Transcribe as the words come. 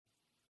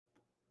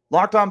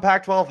Locked On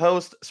Pac-12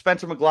 host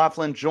Spencer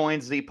McLaughlin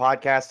joins the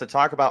podcast to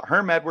talk about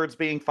Herm Edwards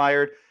being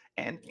fired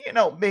and,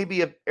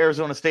 maybe if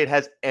Arizona State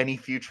has any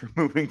future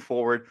moving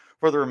forward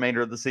for the remainder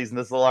of the season.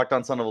 This is the Locked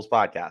On Sun Devils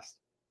podcast.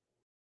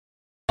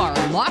 Are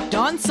Locked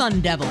On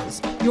Sun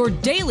Devils, your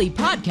daily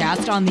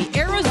podcast on the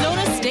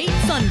Arizona State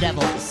Sun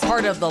Devils,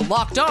 part of the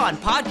Locked On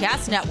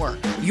Podcast Network,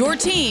 your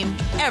team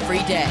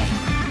every day.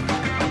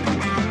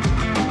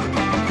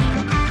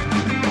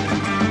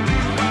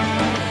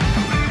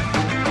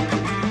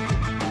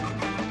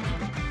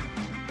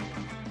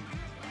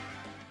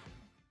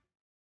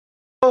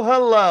 Oh,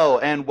 hello,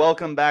 and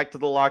welcome back to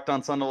the Locked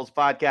On Sun Devils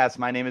podcast.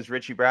 My name is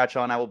Richie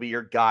Bradshaw, and I will be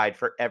your guide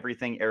for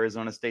everything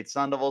Arizona State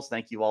Sun Devils.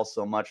 Thank you all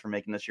so much for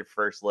making this your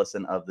first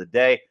listen of the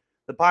day.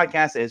 The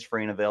podcast is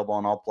free and available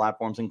on all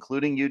platforms,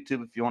 including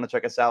YouTube, if you want to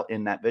check us out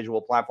in that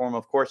visual platform.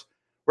 Of course,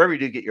 wherever you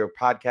do get your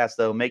podcast,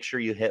 though, make sure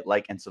you hit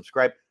like and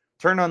subscribe.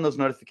 Turn on those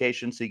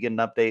notifications so you get an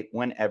update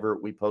whenever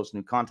we post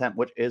new content,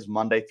 which is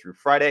Monday through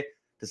Friday.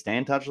 To stay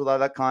in touch with all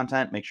that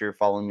content, make sure you're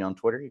following me on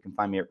Twitter. You can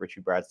find me at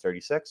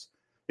RichieBrads36.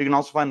 You can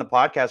also find the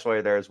podcast while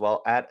you're there as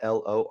well at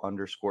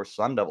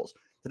LO_Sun Devils.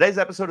 Today's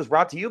episode is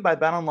brought to you by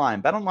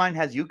BetOnline. BetOnline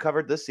has you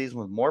covered this season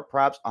with more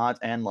props, odds,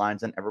 and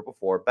lines than ever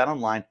before.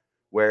 BetOnline,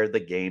 where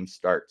the game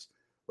starts.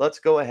 Let's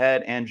go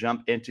ahead and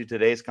jump into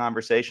today's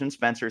conversation.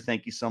 Spencer,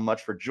 thank you so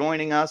much for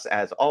joining us.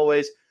 As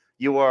always,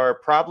 you are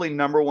probably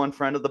number one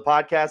friend of the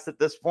podcast at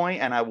this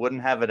point, and I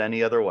wouldn't have it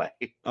any other way.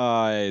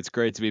 It's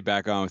great to be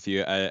back on with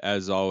you,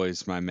 as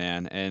always, my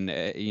man. And,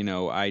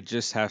 I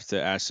just have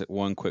to ask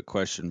one quick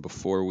question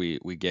before we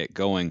get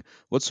going.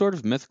 What sort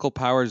of mythical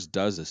powers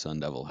does a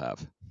Sun Devil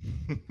have?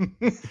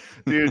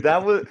 Dude,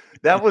 that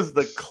was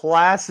the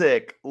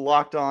classic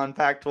Locked On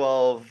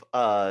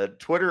Pac-12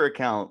 Twitter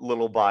account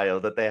little bio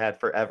that they had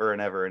forever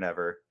and ever and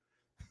ever.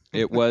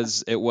 It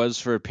was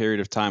for a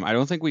period of time. I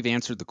don't think we've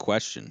answered the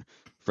question.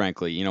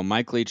 Frankly,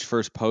 Mike Leach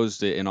first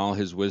posed it in all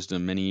his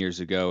wisdom many years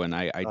ago, and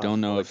I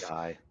don't know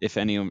if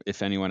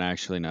anyone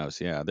actually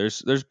knows. Yeah,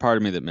 there's part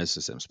of me that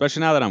misses him, especially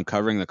now that I'm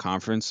covering the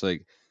conference.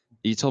 Like,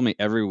 he told me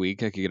every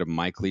week I could get a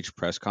Mike Leach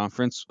press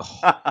conference.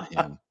 Oh,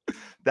 man.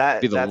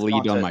 That's the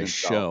lead on my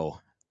himself.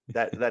 show.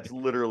 That's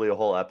literally a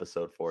whole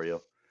episode for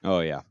you.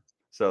 Oh yeah.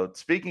 So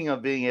speaking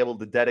of being able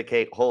to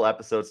dedicate whole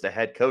episodes to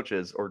head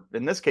coaches, or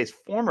in this case,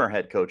 former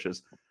head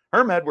coaches,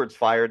 Herm Edwards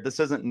fired. This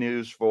isn't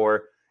news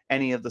for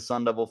any of the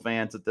Sun Devil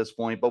fans at this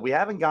point, but we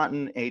haven't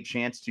gotten a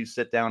chance to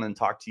sit down and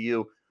talk to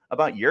you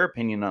about your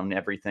opinion on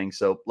everything.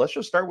 So let's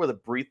just start with a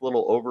brief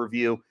little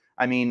overview.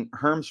 I mean,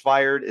 Herm's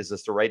fired. Is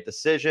this the right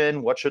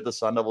decision? What should the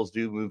Sun Devils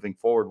do moving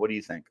forward? What do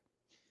you think?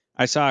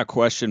 I saw a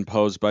question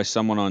posed by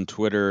someone on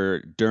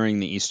Twitter during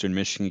the Eastern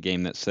Michigan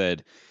game that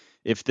said,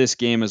 if this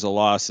game is a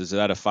loss, is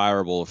that a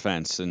fireable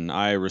offense? And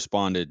I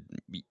responded,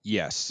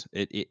 yes,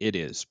 it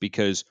is,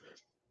 because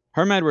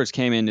Herm Edwards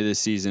came into this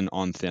season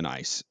on thin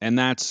ice, and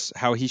that's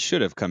how he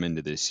should have come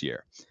into this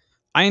year.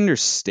 I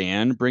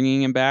understand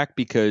bringing him back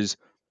because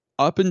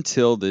up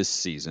until this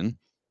season,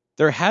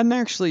 there hadn't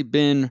actually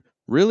been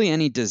really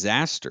any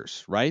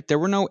disasters, right? There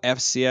were no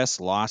FCS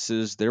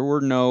losses. There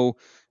were no,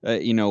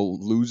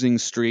 losing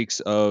streaks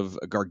of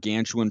a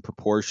gargantuan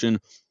proportion.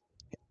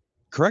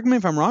 Correct me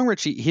if I'm wrong,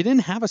 Richie. He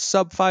didn't have a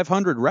sub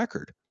 500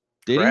 record.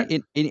 Did Correct.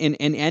 he?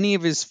 In any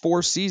of his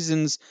four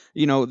seasons,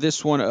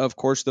 this one, of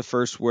course, the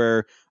first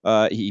where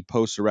he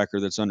posts a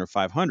record that's under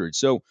 500.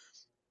 So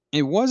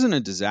it wasn't a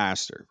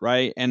disaster,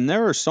 right? And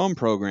there are some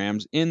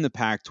programs in the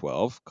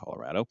Pac-12,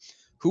 Colorado,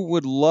 who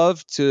would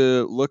love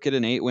to look at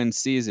an 8-win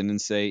season and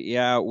say,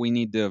 yeah, we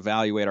need to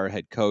evaluate our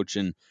head coach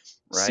and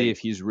see if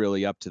he's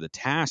really up to the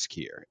task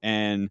here.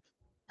 And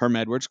Herm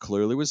Edwards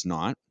clearly was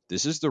not.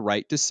 This is the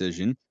right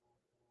decision.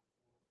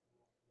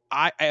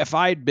 If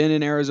I'd been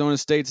in Arizona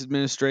State's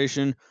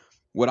administration,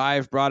 would I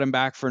have brought him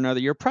back for another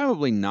year?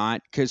 Probably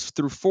not, because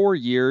through 4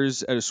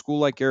 years at a school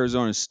like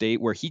Arizona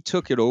State, where he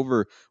took it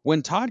over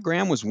when Todd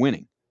Graham was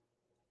winning,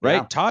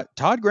 right? Yeah.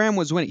 Todd Graham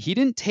was winning. He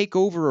didn't take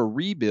over a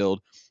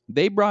rebuild.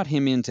 They brought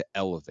him in to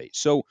elevate.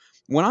 So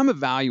when I'm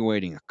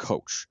evaluating a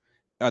coach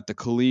at the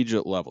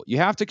collegiate level, you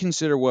have to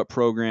consider what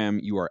program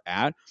you are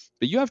at,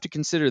 but you have to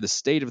consider the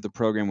state of the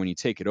program when you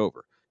take it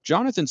over.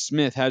 Jonathan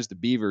Smith has the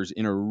Beavers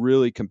in a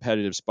really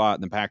competitive spot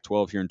in the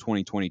Pac-12 here in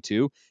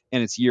 2022,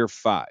 and it's year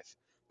 5.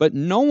 But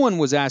no one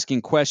was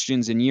asking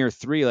questions in year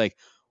 3 like,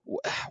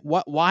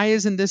 why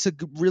isn't this a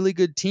really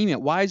good team yet?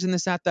 Why isn't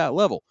this at that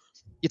level?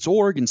 It's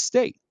Oregon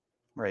State.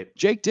 Right.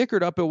 Jake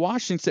Dickert up at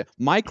Washington State.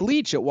 Mike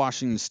Leach at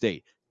Washington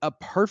State. A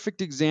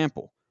perfect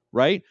example,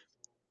 right?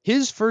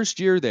 His first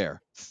year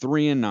there,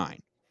 3-9.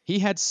 He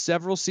had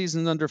several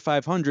seasons under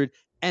 500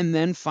 and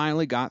then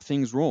finally got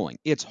things rolling.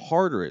 It's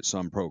harder at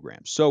some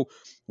programs. So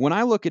when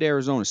I look at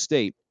Arizona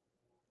State,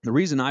 the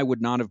reason I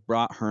would not have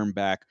brought Herm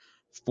back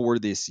for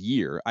this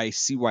year, I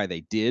see why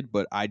they did,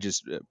 but I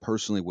just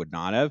personally would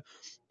not have,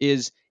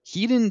 is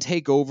he didn't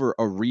take over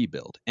a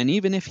rebuild. And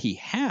even if he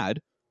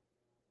had,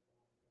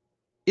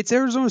 it's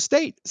Arizona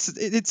State.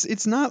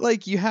 It's not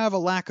like you have a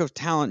lack of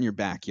talent in your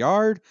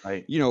backyard.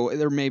 Right. You know,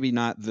 they're maybe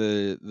not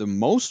the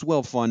most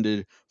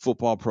well-funded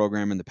football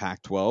program in the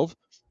Pac-12,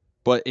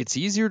 but it's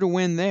easier to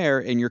win there,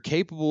 and you're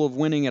capable of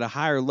winning at a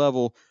higher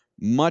level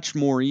much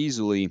more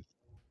easily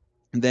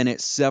than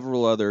at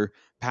several other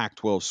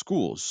Pac-12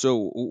 schools.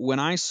 So when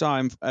I saw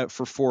him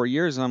for 4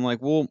 years, I'm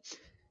like, well,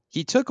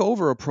 he took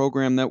over a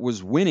program that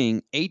was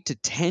winning 8 to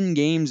 10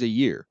 games a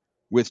year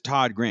with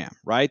Todd Graham,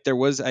 right? There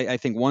was, I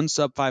think, one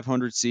sub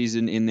 500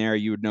 season in there.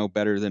 You would know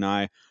better than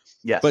I.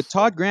 But Yes.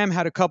 Todd Graham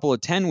had a couple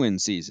of 10-win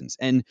seasons.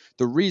 And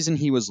the reason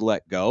he was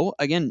let go,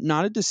 again,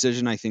 not a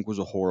decision I think was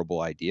a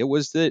horrible idea,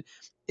 was that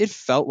it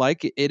felt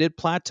like it had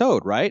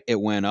plateaued, right? It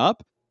went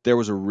up. There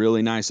was a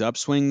really nice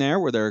upswing there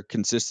where they're a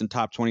consistent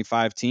top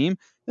 25 team.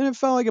 Then it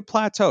felt like it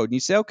plateaued. And you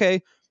say,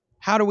 okay,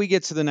 how do we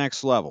get to the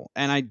next level?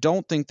 And I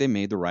don't think they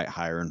made the right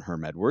hire in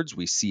Herm Edwards.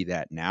 We see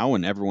that now,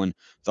 and everyone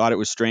thought it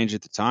was strange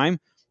at the time.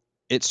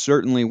 It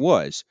certainly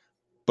was.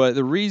 But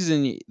the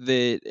reason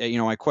that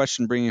I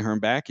question bringing Herm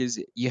back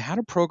is you had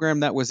a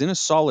program that was in a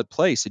solid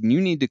place, and you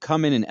need to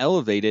come in and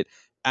elevate it.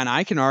 And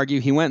I can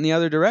argue he went in the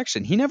other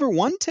direction. He never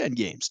won 10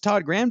 games.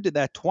 Todd Graham did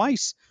that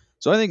twice.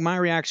 So I think my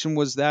reaction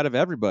was that of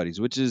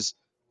everybody's, which is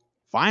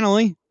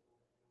finally,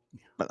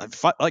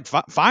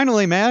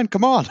 finally, man,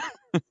 come on.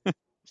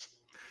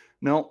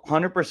 No,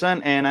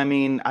 100%. And I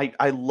mean,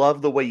 I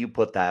love the way you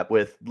put that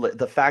with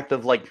the fact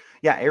of like,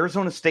 yeah,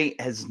 Arizona State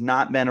has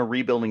not been a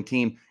rebuilding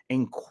team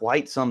in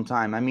quite some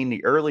time. I mean,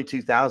 the early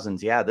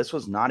 2000s, yeah, this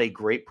was not a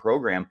great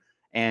program.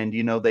 And,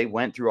 they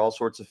went through all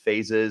sorts of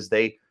phases.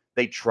 They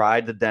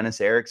tried the Dennis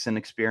Erickson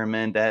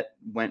experiment that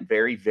went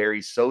very,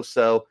 very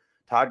so-so.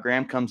 Todd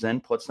Graham comes in,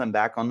 puts them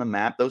back on the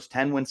map. Those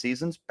 10-win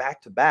seasons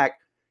back to back.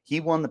 He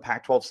won the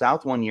Pac-12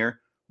 South one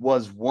year,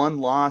 was one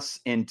loss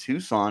in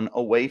Tucson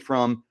away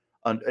from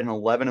an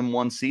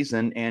 11-1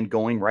 season and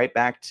going right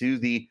back to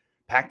the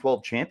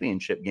Pac-12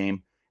 championship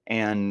game.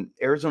 And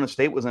Arizona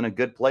State was in a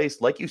good place.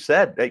 Like you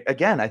said,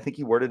 again, I think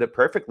you worded it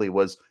perfectly,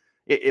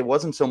 it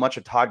wasn't so much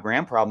a Todd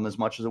Graham problem as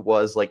much as it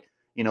was like,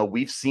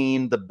 we've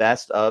seen the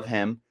best of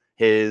him.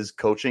 His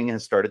coaching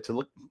has started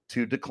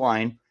to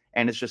decline,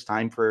 and it's just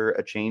time for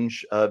a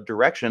change of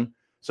direction.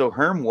 So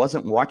Herm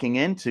wasn't walking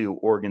into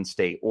Oregon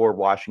State or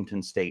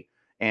Washington State.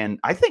 And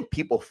I think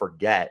people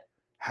forget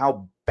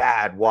how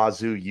bad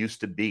Wazoo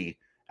used to be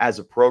as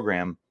a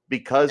program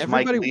because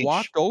everybody Mike Leach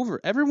walked over.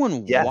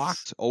 Everyone Yes.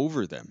 walked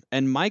over them.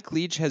 And Mike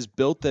Leach has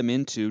built them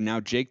into now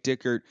Jake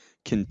Dickert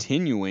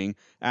continuing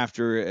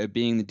after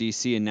being the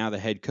DC and now the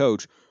head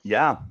coach.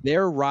 Yeah.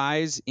 Their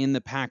rise in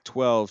the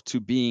Pac-12 to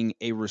being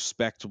a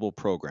respectable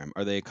program.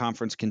 Are they a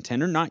conference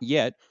contender? Not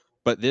yet.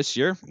 But this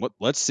year,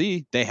 let's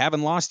see. They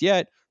haven't lost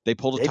yet. They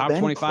pulled a They've top been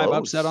 25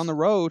 upset on close. the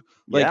road.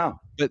 Yeah.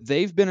 But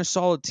they've been a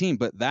solid team.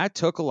 But that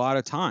took a lot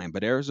of time.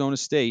 But Arizona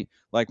State,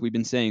 like we've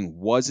been saying,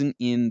 wasn't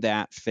in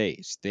that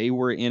phase. They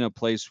were in a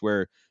place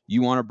where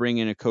you want to bring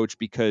in a coach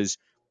because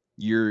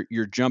you're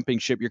jumping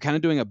ship. You're kind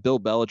of doing a Bill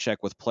Belichick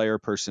with player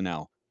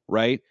personnel,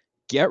 right?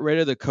 Get rid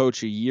of the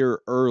coach a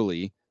year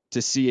early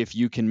to see if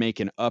you can make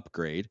an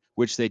upgrade,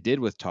 which they did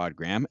with Todd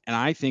Graham, and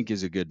I think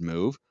is a good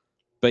move.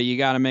 But you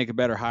got to make a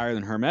better hire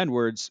than Herm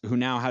Edwards, who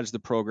now has the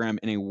program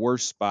in a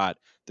worse spot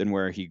than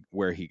where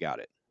he got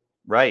it.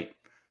 Right.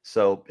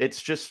 So it's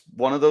just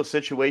one of those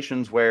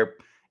situations where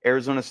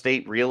Arizona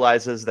State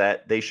realizes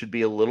that they should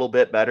be a little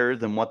bit better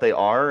than what they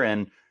are.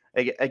 And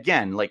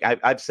again, like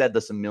I've said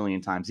this a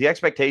million times, the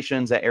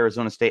expectations at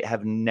Arizona State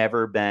have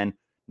never been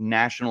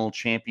national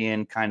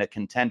champion kind of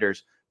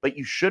contenders, but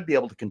you should be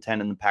able to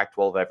contend in the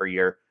Pac-12 every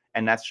year.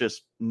 And that's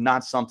just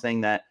not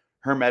something that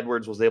Herm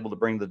Edwards was able to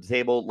bring to the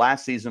table.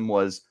 Last season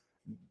was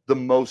the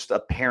most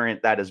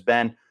apparent that has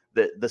been.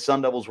 The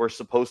Sun Devils were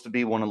supposed to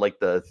be one of like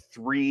the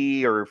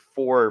 3 or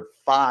 4 or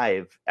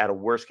 5 at a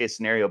worst case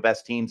scenario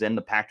best teams in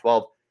the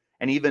Pac-12,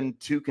 and even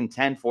to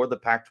contend for the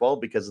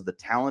Pac-12 because of the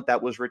talent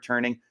that was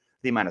returning,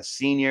 the amount of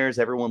seniors.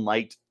 Everyone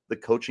liked the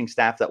coaching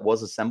staff that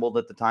was assembled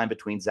at the time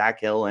between Zach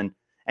Hill and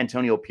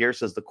Antonio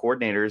Pierce as the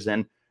coordinators.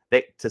 And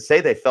to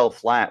say they fell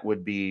flat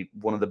would be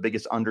one of the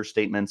biggest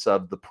understatements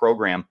of the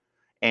program.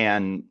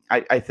 And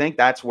I think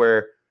that's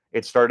where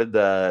it started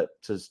to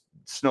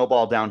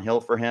snowball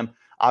downhill for him.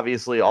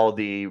 Obviously, all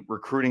the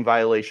recruiting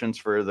violations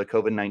for the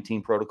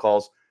COVID-19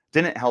 protocols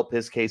didn't help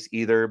his case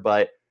either,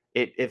 but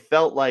it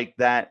felt like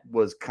that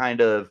was kind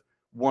of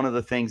one of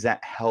the things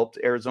that helped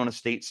Arizona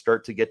State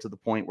start to get to the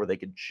point where they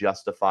could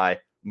justify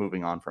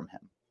moving on from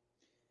him.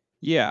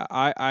 Yeah,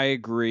 I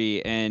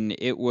agree. And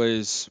it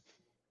was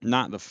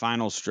not the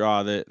final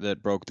straw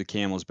that broke the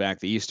camel's back.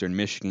 The Eastern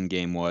Michigan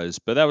game was,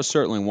 but that was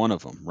certainly one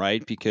of them,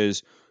 right?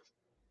 Because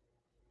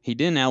he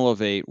didn't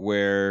elevate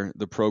where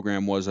the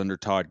program was under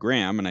Todd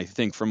Graham. And I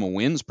think from a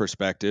wins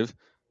perspective,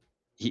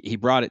 he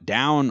brought it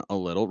down a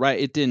little, right?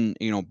 It didn't,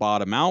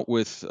 bottom out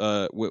with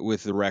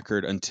the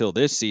record until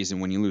this season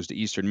when you lose to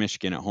Eastern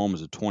Michigan at home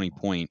as a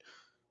 20-point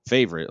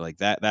favorite. Like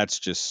that's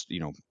just,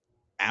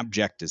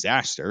 abject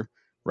disaster,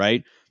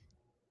 right?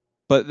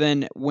 But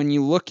then when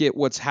you look at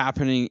what's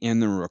happening in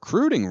the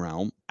recruiting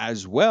realm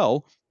as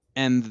well,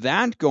 and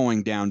that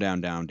going down,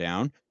 down, down,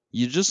 down,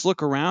 you just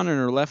look around and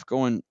are left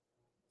going,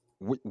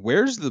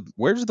 where's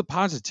the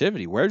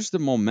positivity? Where's the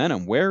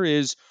momentum? Where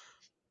is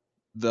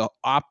the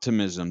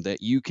optimism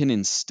that you can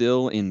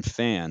instill in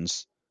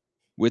fans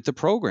with the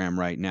program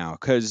right now.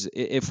 Because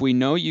if we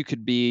know you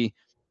could be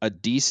a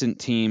decent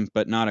team,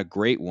 but not a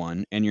great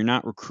one, and you're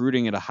not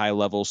recruiting at a high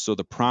level, so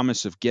the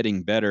promise of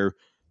getting better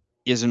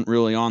isn't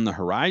really on the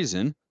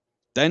horizon,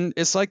 then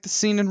it's like the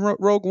scene in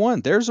Rogue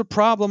One. There's a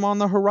problem on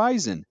the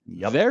horizon.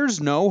 Yep.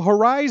 There's no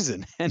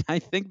horizon. And I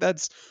think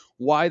that's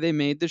why they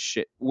made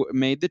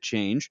the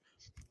change.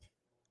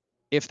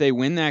 If they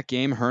win that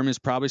game, Herm is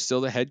probably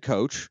still the head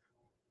coach.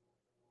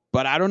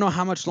 But I don't know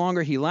how much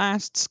longer he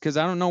lasts, because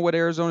I don't know what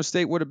Arizona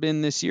State would have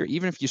been this year.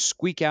 Even if you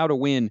squeak out a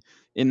win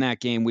in that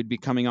game, we'd be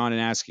coming on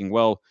and asking,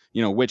 well,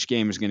 which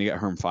game is going to get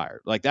Herm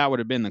fired? Like, that would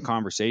have been the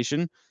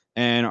conversation.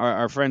 And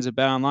our friends at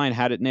BetOnline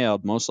had it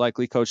nailed. Most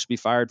likely coach to be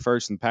fired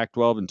first in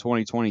Pac-12 in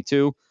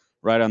 2022.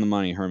 Right on the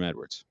money, Herm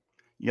Edwards.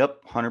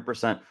 Yep,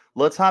 100%.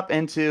 Let's hop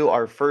into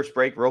our first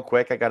break real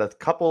quick. I got a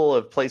couple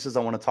of places I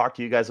want to talk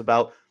to you guys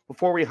about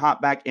before we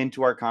hop back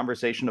into our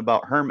conversation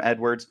about Herm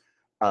Edwards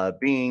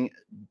being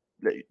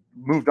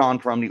moved on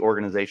from the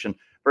organization.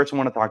 First, I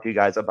want to talk to you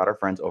guys about our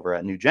friends over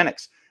at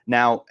Nugenix.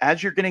 Now,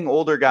 as you're getting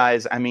older,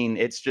 guys, I mean,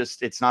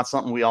 it's not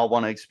something we all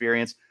want to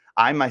experience.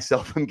 I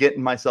myself am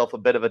getting myself a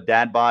bit of a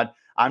dad bod.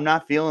 I'm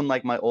not feeling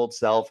like my old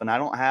self, and I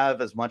don't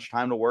have as much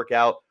time to work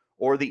out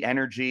or the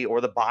energy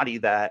or the body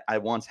that I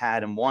once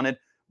had and wanted.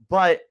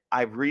 But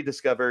I've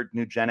rediscovered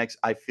Nugenix.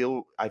 I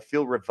feel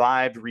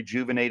revived,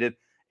 rejuvenated,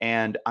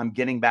 and I'm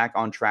getting back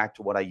on track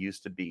to what I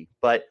used to be.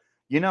 But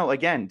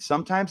again,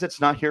 sometimes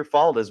it's not your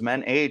fault. As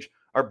men age,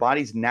 our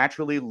bodies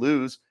naturally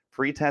lose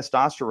free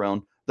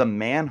testosterone, the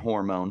man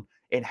hormone.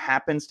 It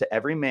happens to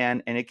every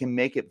man, and it can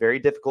make it very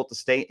difficult to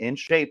stay in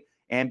shape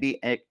and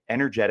be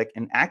energetic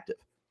and active.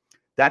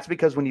 That's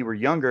because when you were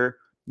younger,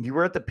 you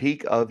were at the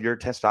peak of your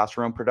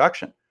testosterone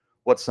production,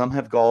 what some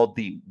have called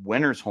the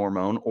winner's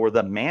hormone or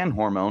the man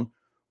hormone.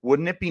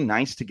 Wouldn't it be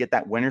nice to get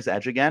that winner's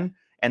edge again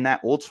and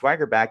that old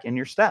swagger back in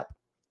your step?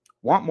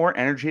 Want more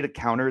energy to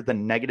counter the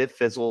negative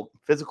physical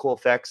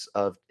effects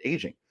of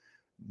aging?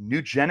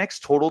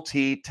 Nugenix Total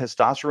T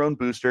Testosterone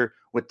Booster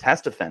with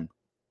Testofen,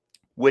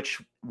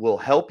 which will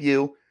help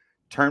you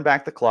turn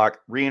back the clock,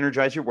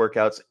 re-energize your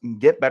workouts,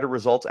 get better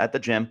results at the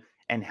gym,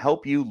 and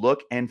help you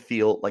look and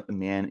feel like the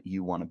man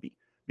you want to be.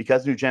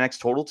 Because Nugenix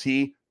Total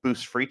T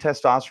boosts free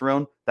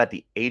testosterone that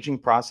the aging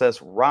process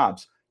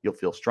robs, you'll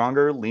feel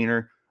stronger,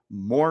 leaner,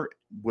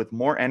 with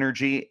more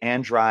energy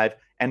and drive,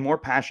 and more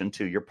passion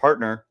too. Your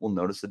partner will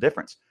notice the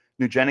difference.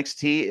 Nugenix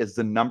T is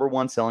the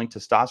 #1 selling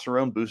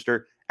testosterone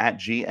booster at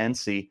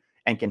GNC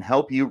and can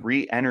help you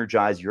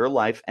re-energize your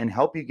life and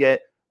help you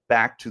get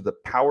back to the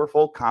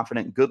powerful,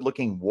 confident,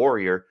 good-looking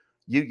warrior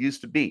you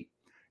used to be.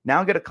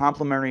 Now get a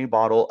complimentary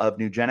bottle of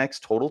Nugenix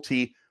Total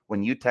T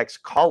when you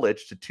text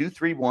college to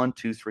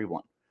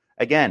 231231.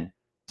 Again,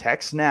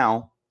 text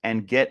now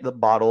and get the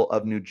bottle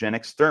of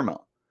Nugenix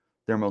Thermo,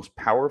 their most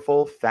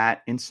powerful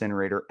fat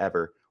incinerator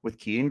ever, with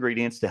key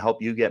ingredients to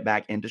help you get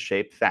back into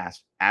shape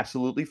fast.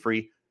 Absolutely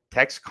free.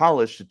 Text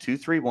college to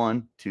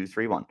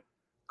 231231.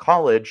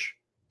 College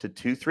to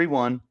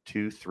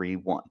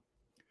 231231.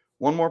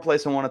 One more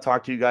place I want to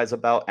talk to you guys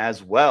about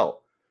as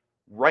well.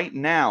 Right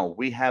now,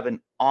 we have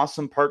an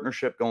awesome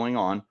partnership going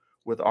on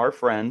with our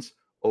friends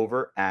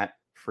over at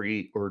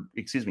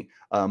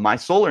My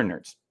Solar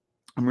Nerds.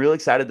 I'm really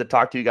excited to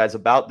talk to you guys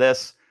about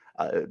this.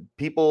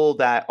 People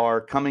that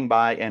are coming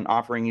by and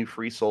offering you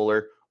free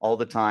solar all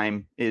the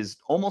time is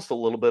almost a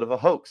little bit of a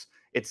hoax.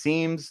 It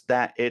seems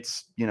that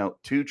it's,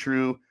 too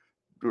true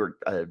or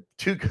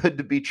too good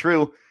to be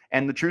true.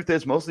 And the truth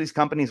is, most of these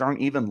companies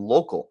aren't even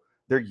local.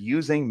 They're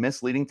using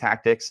misleading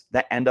tactics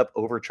that end up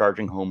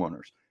overcharging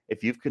homeowners.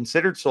 If you've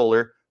considered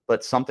solar,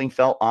 but something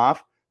fell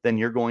off, then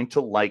you're going to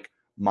like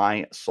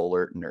My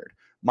Solar Nerd.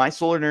 My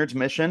Solar Nerd's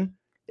mission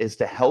is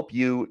to help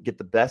you get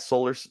the best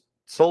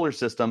solar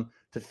system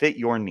to fit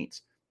your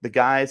needs. The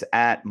guys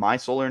at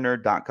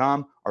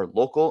mysolarnerd.com are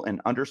local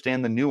and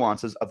understand the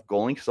nuances of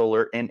going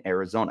solar in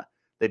Arizona.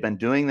 They've been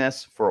doing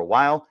this for a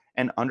while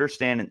and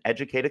understand an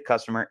educated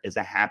customer is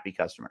a happy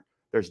customer.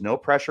 There's no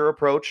pressure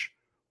approach.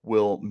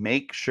 We'll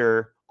make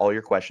sure all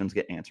your questions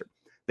get answered.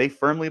 They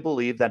firmly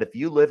believe that if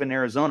you live in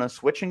Arizona,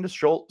 switching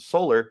to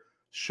solar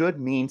should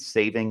mean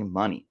saving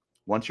money.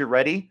 Once you're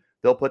ready,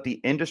 they'll put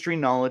the industry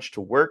knowledge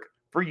to work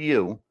for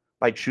you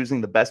by choosing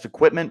the best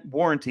equipment,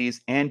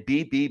 warranties, and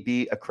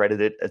BBB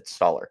accredited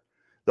installer.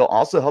 They'll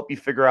also help you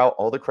figure out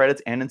all the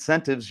credits and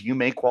incentives you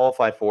may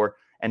qualify for,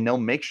 and they'll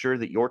make sure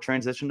that your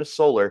transition to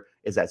solar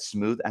is as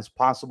smooth as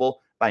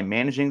possible by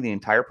managing the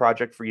entire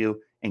project for you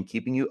and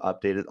keeping you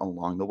updated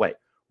along the way.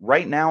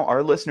 Right now,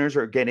 our listeners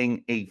are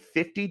getting a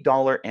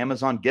 $50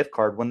 Amazon gift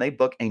card when they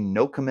book a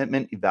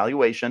no-commitment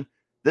evaluation.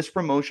 This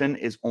promotion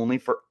is only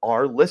for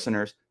our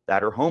listeners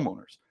that are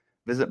homeowners.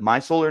 Visit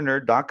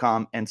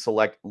mysolarnerd.com and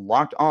select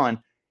Locked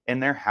On in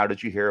their How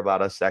Did You Hear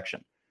About Us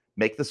section.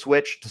 Make the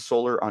switch to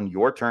solar on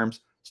your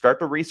terms. Start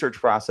the research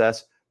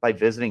process by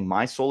visiting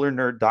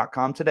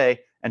mysolarnerd.com today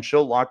and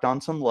show Locked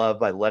On some love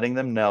by letting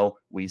them know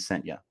we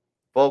sent you.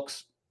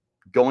 Folks,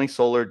 going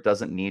solar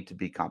doesn't need to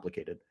be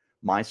complicated.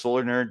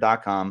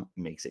 MySolarNerd.com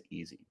makes it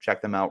easy.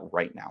 Check them out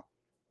right now.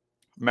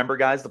 Remember,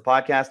 guys, the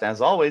podcast,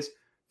 as always,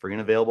 free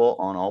and available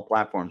on all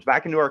platforms.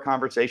 Back into our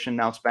conversation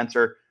now,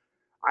 Spencer.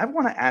 I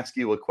want to ask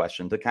you a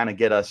question to kind of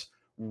get us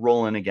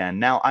rolling again.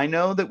 Now, I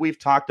know that we've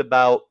talked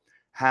about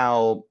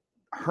how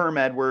Herm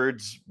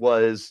Edwards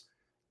was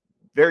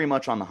very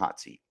much on the hot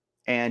seat.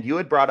 And you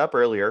had brought up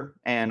earlier,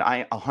 and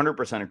I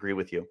 100% agree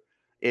with you,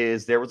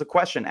 is there was a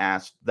question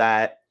asked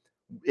that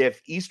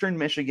if Eastern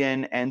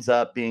Michigan ends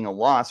up being a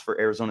loss for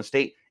Arizona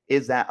State,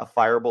 is that a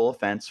fireable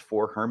offense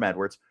for Herm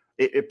Edwards?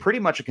 It pretty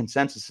much a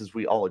consensus as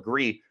we all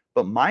agree.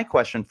 But my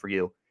question for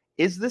you,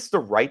 is this the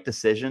right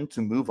decision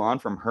to move on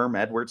from Herm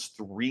Edwards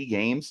 3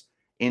 games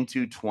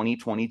into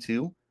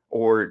 2022?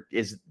 Or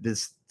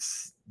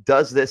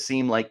does this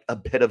seem like a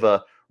bit of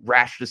a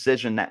rash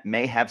decision that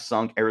may have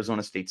sunk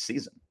Arizona State's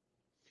season?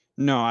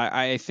 No,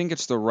 I think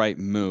it's the right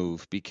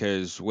move,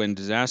 because when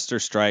disaster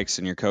strikes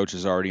and your coach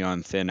is already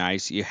on thin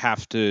ice, you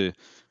have to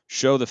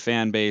show the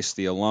fan base,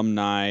 the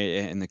alumni,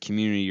 and the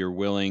community you're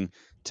willing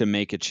to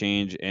make a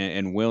change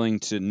and willing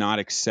to not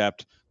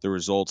accept the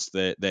results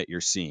that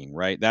you're seeing,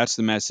 right? That's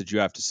the message you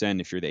have to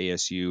send if you're the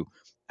ASU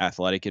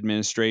athletic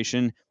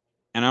administration.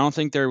 And I don't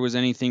think there was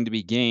anything to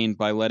be gained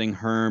by letting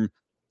Herm,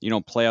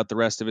 play out the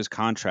rest of his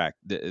contract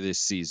this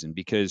season,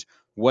 because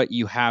what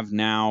you have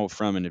now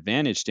from an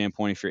advantage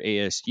standpoint, if you're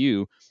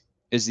ASU,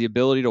 is the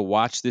ability to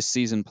watch this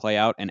season play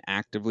out and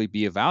actively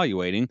be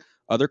evaluating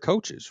other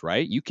coaches,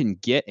 right? You can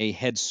get a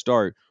head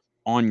start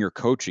on your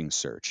coaching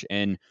search.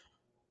 And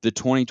the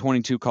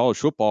 2022 college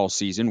football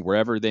season,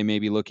 wherever they may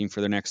be looking for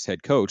their next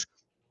head coach,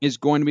 is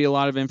going to be a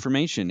lot of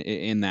information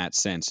in that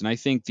sense. And I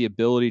think the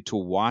ability to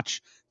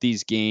watch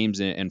these games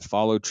and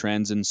follow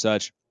trends and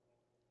such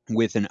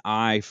with an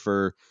eye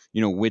for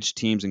which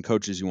teams and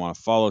coaches you want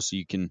to follow, so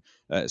you can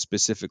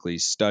specifically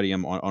study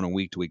them on a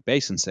week-to-week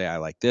basis and say, I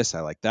like this, I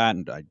like that,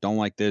 and I don't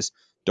like this,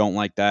 don't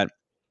like that.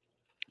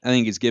 I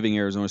think it's giving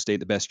Arizona State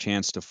the best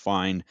chance to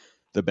find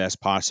the best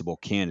possible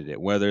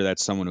candidate, whether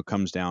that's someone who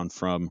comes down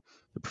from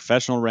the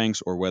professional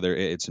ranks or whether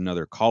it's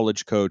another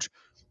college coach.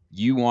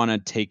 You want to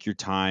take your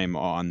time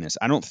on this.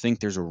 I don't think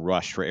there's a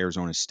rush for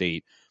Arizona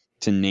State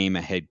to name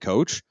a head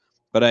coach,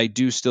 but I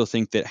do still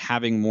think that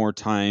having more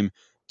time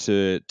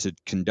to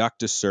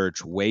conduct a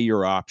search, weigh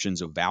your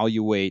options,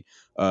 evaluate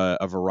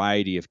a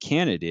variety of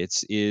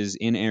candidates is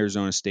in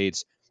Arizona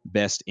State's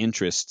best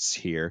interests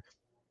here.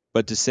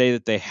 But to say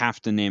that they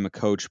have to name a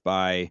coach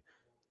by,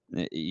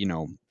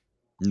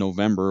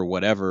 November or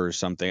whatever or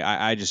something,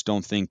 I just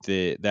don't think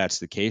that that's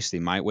the case. They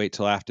might wait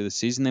till after the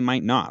season. They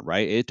might not,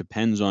 right? It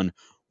depends on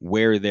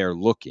where they're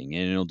looking,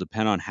 and it'll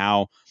depend on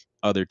how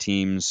other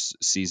teams'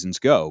 seasons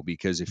go.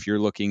 Because if you're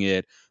looking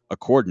at a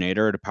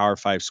coordinator at a Power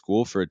 5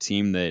 school for a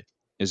team that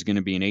is going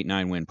to be an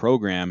 8-9 win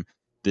program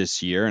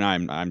this year, and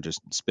I'm just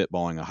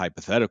spitballing a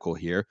hypothetical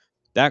here,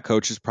 that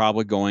coach is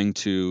probably going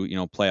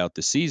to, play out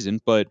the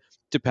season. But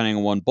depending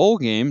on one bowl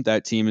game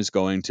that team is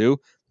going to,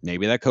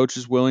 maybe that coach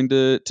is willing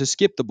to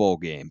skip the bowl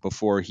game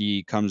before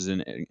he comes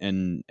in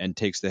and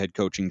takes the head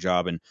coaching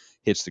job and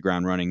hits the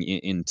ground running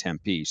in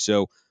Tempe.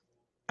 So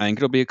I think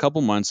it'll be a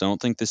couple months. I don't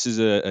think this is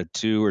a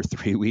 2 or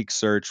 3 week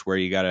search where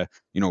you got to,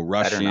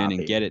 rush Better in not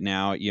and be. get it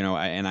now.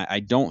 I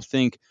don't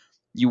think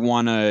you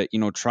want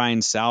to, try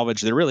and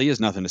salvage. There really is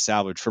nothing to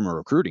salvage from a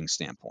recruiting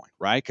standpoint,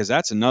 right? Because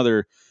that's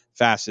another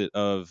facet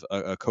of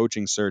a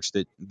coaching search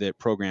that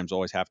programs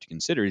always have to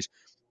consider is,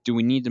 do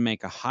we need to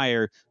make a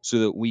hire so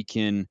that we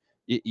can,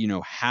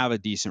 have a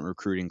decent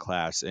recruiting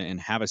class and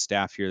have a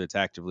staff here that's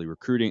actively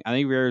recruiting? I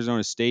think for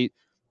Arizona State,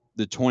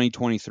 the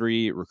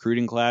 2023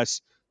 recruiting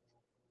class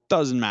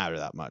doesn't matter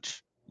that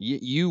much.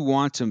 You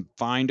want to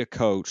find a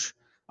coach.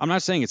 I'm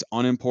not saying it's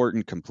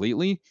unimportant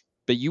completely,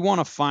 but you want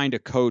to find a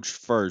coach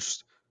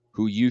first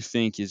who you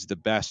think is the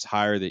best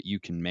hire that you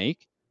can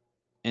make.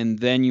 And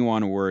then you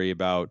want to worry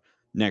about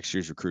next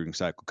year's recruiting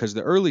cycle, because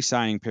the early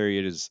signing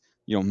period is,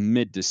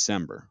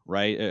 mid-December,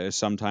 right?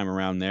 Sometime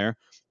around there.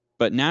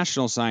 But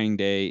National Signing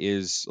Day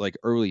is like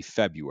early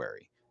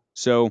February.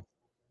 So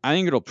I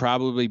think it'll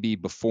probably be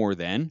before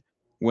then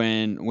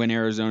when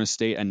Arizona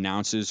State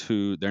announces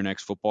who their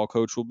next football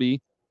coach will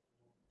be.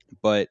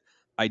 But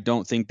I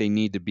don't think they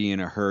need to be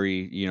in a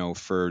hurry,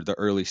 for the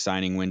early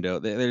signing window.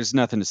 There's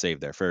nothing to save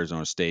there for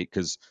Arizona State,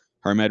 because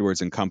Herm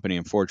Edwards and company,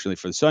 unfortunately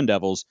for the Sun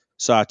Devils,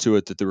 saw to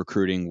it that the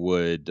recruiting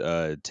would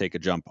take a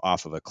jump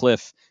off of a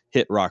cliff,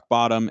 hit rock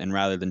bottom, and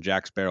rather than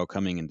Jack Sparrow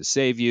coming in to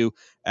save you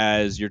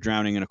as you're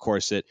drowning in a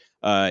corset,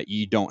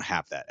 you don't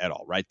have that at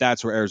all, right?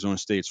 That's where Arizona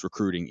State's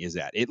recruiting is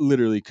at. It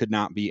literally could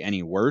not be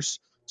any worse.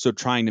 So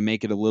trying to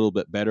make it a little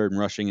bit better and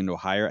rushing into a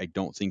hire, I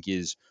don't think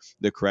is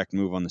the correct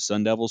move on the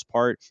Sun Devils'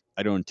 part.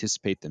 I don't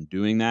anticipate them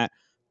doing that.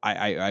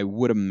 I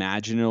would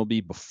imagine it'll be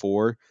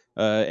before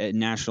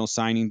National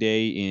Signing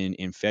Day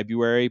in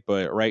February,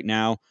 but right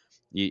now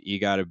you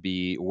got to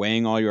be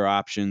weighing all your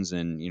options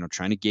and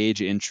trying to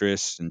gauge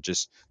interest and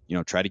just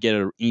try to get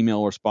an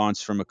email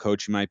response from a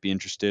coach you might be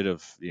interested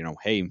of,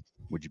 hey,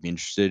 would you be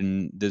interested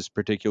in this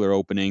particular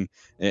opening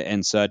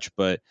and such.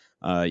 But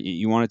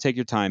you want to take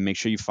your time, make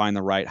sure you find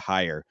the right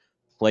hire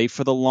play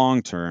for the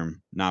long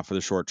term, not for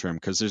the short term,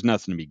 because there's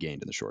nothing to be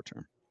gained in the short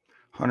term.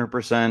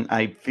 100%.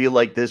 I feel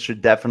like this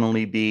should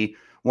definitely be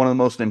one of the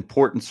most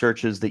important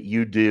searches that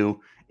you do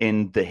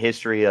in the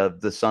history of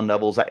the Sun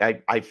Devils.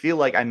 I feel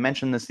like I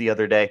mentioned this the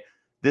other day.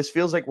 This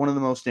feels like one of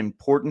the most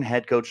important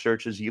head coach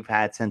searches you've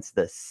had since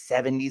the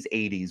 70s,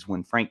 80s,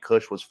 when Frank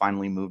Kush was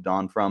finally moved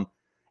on from.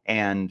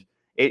 And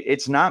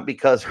it's not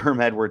because Herm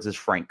Edwards is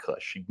Frank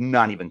Kush,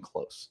 not even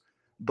close.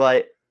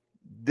 But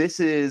this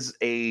is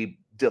a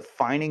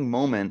defining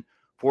moment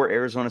for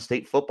Arizona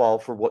State football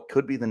for what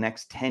could be the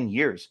next 10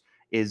 years.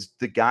 Is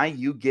the guy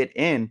you get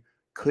in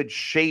could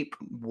shape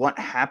what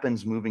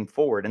happens moving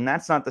forward. And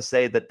that's not to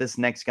say that this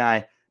next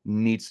guy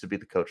needs to be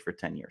the coach for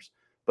 10 years,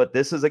 but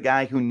this is a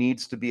guy who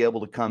needs to be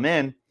able to come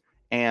in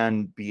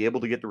and be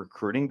able to get the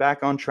recruiting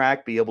back on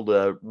track, be able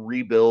to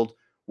rebuild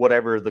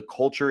whatever the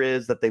culture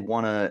is that they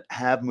want to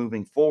have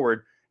moving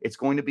forward. It's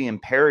going to be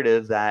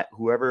imperative that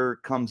whoever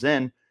comes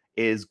in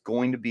is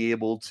going to be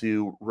able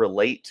to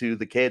relate to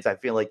the kids. I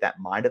feel like that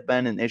might have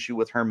been an issue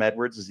with Herm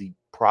Edwards, as he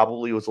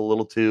probably was a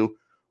little too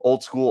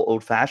old school,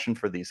 old fashioned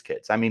for these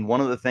kids. I mean,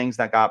 one of the things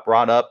that got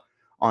brought up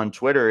on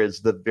Twitter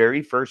is the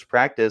very first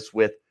practice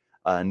with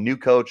new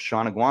coach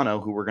Sean Aguano,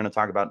 who we're going to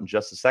talk about in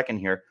just a second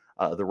here.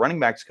 The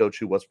running backs coach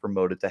who was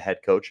promoted to head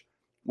coach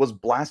was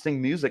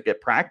blasting music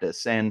at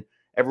practice. And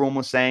everyone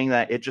was saying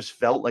that it just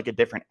felt like a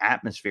different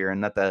atmosphere,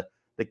 and that the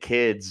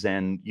kids,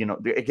 and, you know,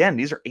 again,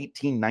 these are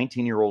 18,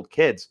 19-year-old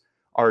kids,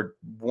 are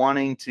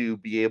wanting to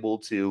be able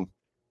to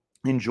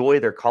enjoy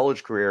their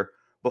college career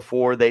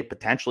before they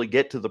potentially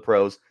get to the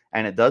pros,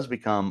 and it does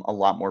become a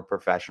lot more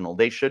professional.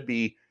 They should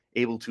be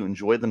able to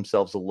enjoy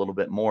themselves a little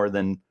bit more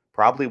than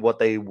probably what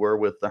they were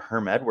with the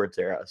Herm Edwards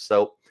era.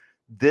 So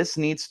this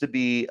needs to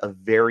be a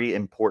very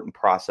important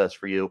process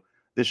for you.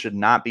 This should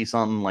not be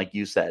something, like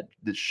you said,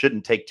 this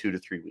shouldn't take 2 to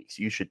 3 weeks.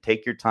 You should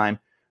take your time.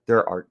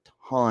 There are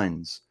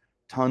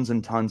tons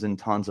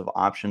of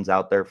options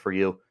out there for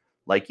you.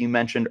 Like you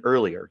mentioned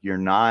earlier, you're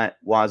not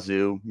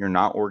Wazoo, you're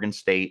not Oregon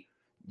State.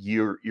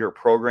 You're a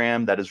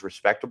program that is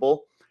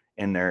respectable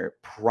in their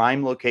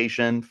prime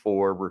location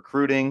for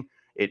recruiting.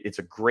 It's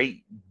a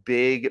great,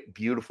 big,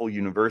 beautiful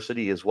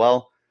university as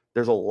well.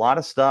 There's a lot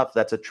of stuff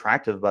that's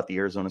attractive about the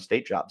Arizona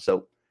State job.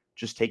 So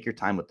just take your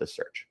time with this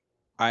search.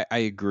 I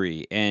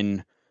agree.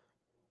 And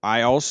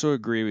I also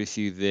agree with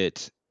you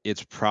that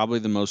it's probably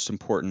the most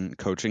important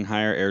coaching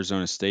hire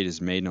Arizona State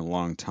has made in a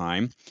long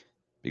time,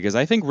 because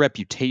I think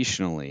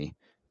reputationally,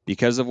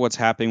 because of what's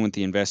happening with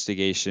the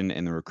investigation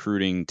and the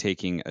recruiting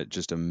taking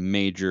just a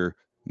major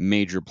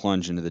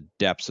plunge into the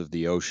depths of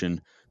the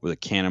ocean with a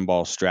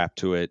cannonball strapped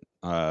to it,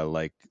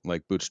 like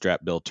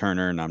Bootstrap Bill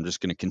Turner. And I'm just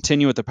going to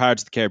continue with the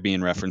Pirates of the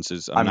Caribbean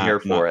references. I'm here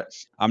for it.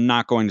 I'm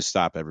not going to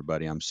stop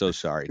everybody. I'm so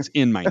sorry. It's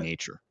in my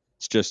nature.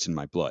 It's just in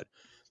my blood.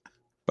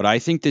 But I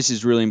think this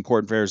is really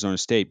important for Arizona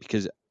State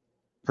because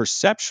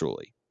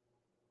perceptually,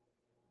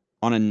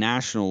 on a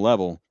national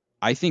level,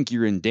 I think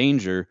you're in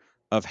danger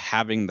of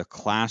having the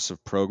class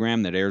of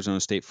program that Arizona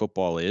State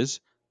football is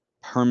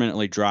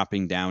permanently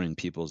dropping down in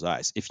people's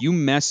eyes. If you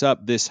mess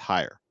up this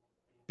hire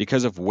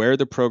because of where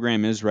the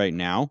program is right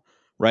now,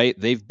 right?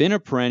 They've been a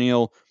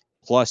perennial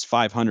plus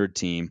 500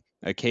 team,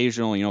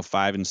 occasionally,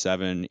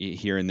 5-7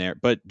 here and there.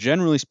 But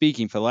generally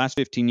speaking, for the last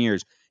 15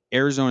 years,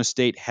 Arizona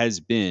State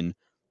has been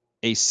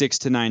a 6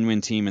 to 9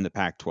 win team in the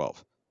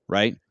Pac-12,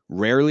 right?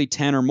 Rarely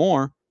 10 or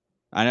more.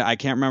 I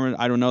can't remember.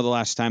 I don't know the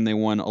last time they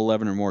won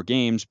 11 or more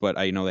games, but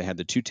I know they had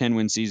the 2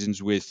 10-win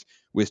seasons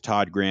with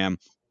Todd Graham.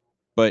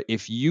 But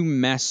if you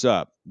mess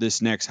up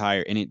this next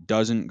hire and it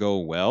doesn't go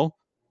well,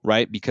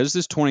 right, because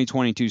this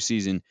 2022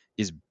 season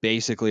is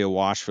basically a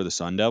wash for the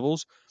Sun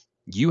Devils,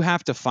 you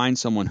have to find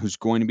someone who's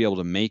going to be able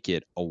to make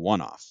it a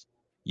one-off.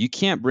 You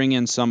can't bring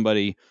in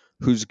somebody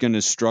who's going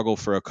to struggle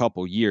for a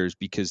couple years,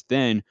 because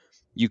then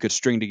you could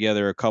string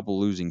together a couple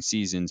losing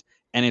seasons,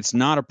 and it's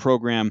not a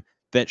program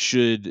that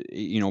should,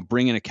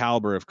 bring in a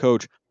caliber of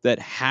coach that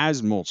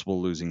has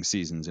multiple losing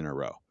seasons in a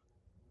row.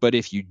 But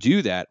if you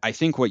do that, I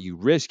think what you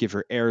risk if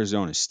you're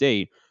Arizona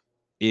State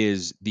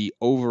is the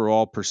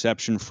overall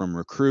perception from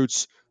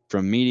recruits,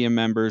 from media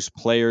members,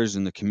 players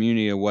in the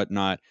community and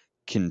whatnot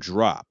can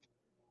drop.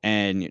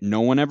 And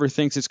no one ever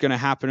thinks it's going to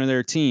happen to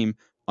their team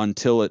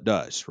until it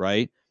does,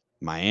 right?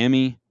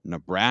 Miami,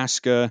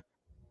 Nebraska,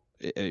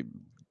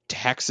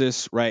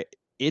 Texas, right?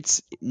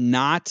 It's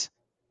not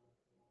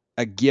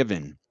a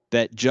given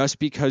that just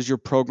because your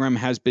program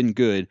has been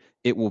good,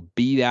 it will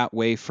be that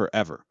way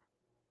forever.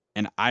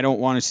 And I don't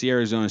want to see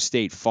Arizona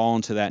State fall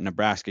into that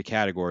Nebraska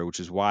category, which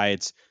is why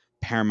it's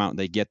paramount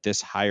they get this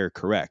hire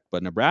correct.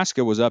 But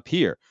Nebraska was up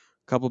here.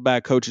 A couple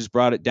bad coaches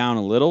brought it down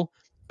a little,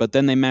 but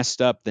then they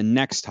messed up the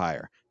next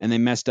hire, and they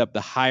messed up the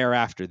hire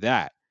after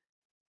that.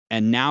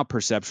 And now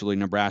perceptually,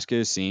 Nebraska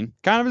is seen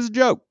kind of as a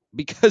joke,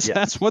 because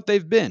that's what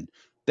they've been.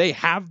 They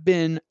have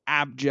been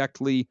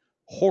abjectly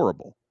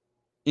horrible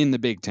in the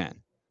Big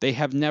Ten. They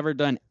have never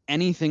done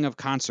anything of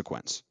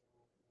consequence.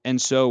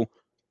 And so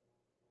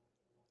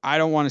I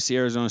don't want to see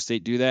Arizona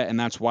State do that, and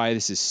that's why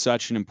this is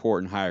such an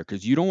important hire,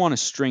 because you don't want to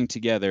string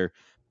together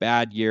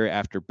bad year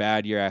after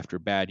bad year after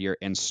bad year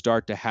and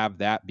start to have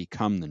that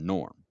become the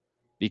norm,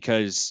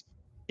 because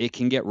it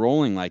can get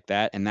rolling like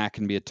that, and that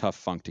can be a tough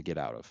funk to get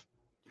out of.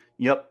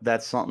 Yep,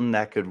 that's something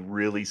that could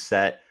really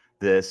set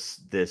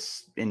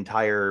this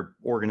entire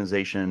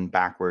organization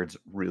backwards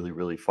really,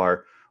 really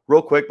far.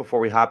 Real quick before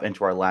we hop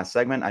into our last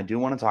segment, I do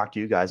want to talk to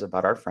you guys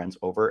about our friends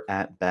over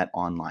at Bet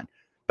Online.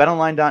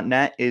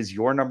 BetOnline.net is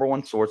your number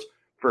one source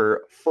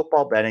for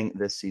football betting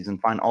this season.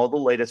 Find all the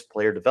latest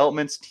player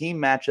developments, team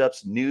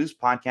matchups, news,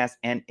 podcasts,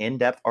 and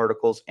in-depth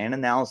articles and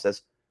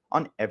analysis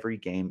on every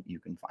game you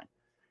can find.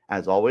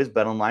 As always,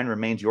 BetOnline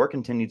remains your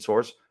continued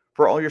source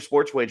for all your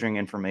sports wagering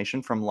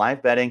information, from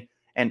live betting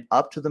and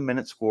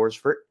up-to-the-minute scores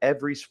for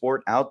every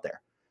sport out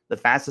there. The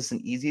fastest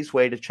and easiest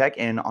way to check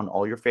in on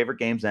all your favorite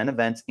games and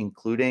events,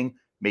 including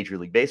Major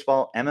League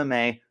Baseball,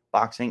 MMA,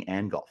 boxing,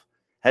 and golf.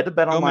 Head to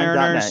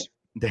betonline.net.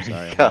 There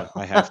Sorry, you go.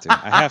 I have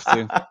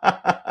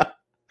to.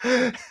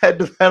 Head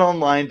to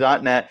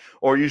betonline.net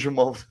or use your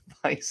mobile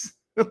device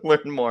to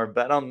learn more.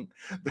 Bet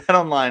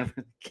online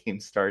when the game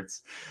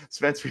starts.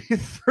 Spencer, you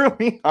threw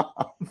me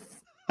off.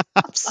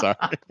 I'm sorry.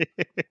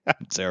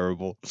 I'm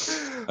terrible.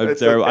 It's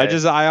terrible.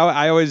 okay.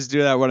 I always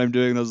do that when I'm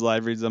doing those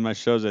live reads on my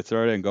shows. I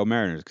throw it in, go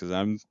Mariners, because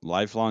I'm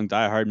lifelong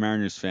diehard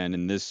Mariners fan,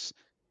 and this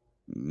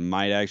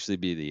might actually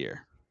be the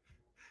year.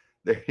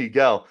 There you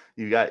go.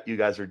 You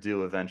guys are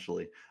due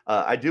eventually.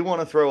 I do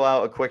want to throw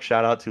out a quick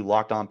shout out to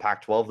Locked On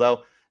Pac-12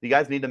 though. You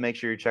guys need to make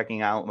sure you're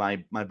checking out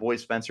my boy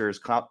Spencer is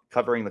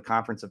covering the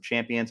Conference of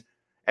Champions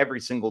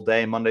every single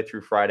day, Monday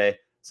through Friday.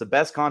 It's the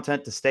best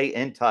content to stay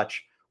in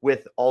touch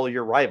with all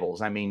your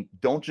rivals. I mean,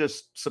 don't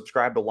just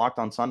subscribe to Locked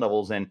On Sun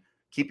Devils and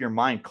keep your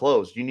mind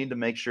closed. You need to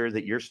make sure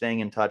that you're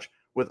staying in touch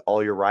with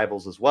all your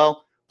rivals as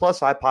well.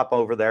 Plus, I pop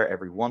over there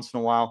every once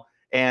in a while.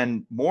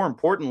 And more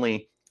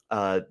importantly,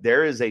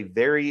 there is a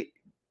very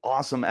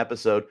awesome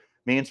episode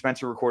me and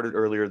Spencer recorded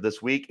earlier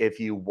this week. If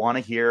you want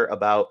to hear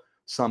about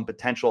some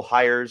potential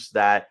hires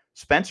that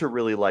Spencer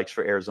really likes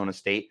for Arizona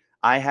State,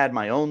 I had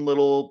my own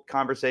little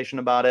conversation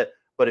about it.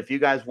 But if you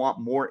guys want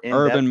more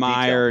in-depth Urban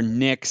Meyer, detail,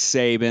 Nick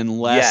Saban,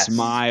 Les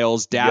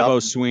Miles,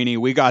 Dabo Sweeney,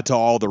 we got to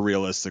all the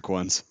realistic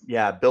ones.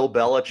 Yeah, Bill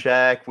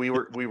Belichick, we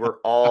were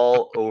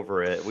all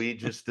over it. We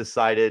just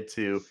decided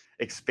to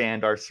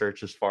expand our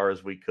search as far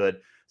as we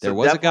could. So there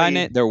was a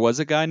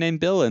guy named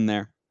Bill in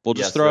there. We'll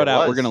just throw it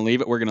out. We're gonna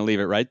leave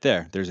it right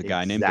there. There's a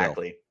guy named Bill.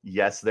 Exactly.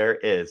 Yes, there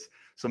is.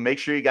 So make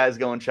sure you guys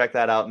go and check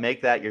that out.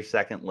 Make that your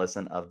second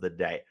listen of the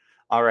day.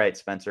 All right,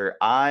 Spencer,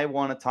 I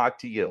want to talk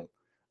to you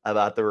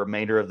about the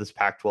remainder of this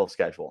Pac-12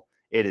 schedule.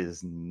 It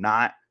is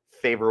not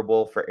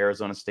favorable for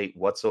Arizona State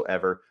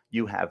whatsoever.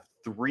 You have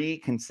 3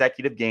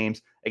 consecutive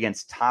games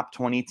against top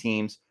 20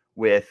 teams.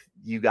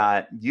 You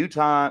got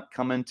Utah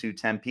coming to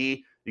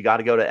Tempe. You got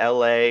to go to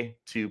LA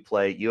to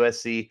play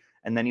USC.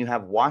 And then you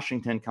have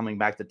Washington coming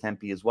back to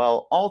Tempe as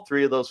well. All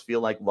 3 of those feel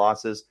like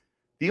losses.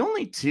 The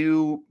only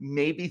 2,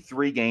 maybe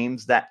 3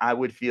 games that I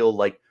would feel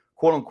like,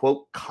 quote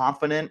unquote,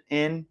 confident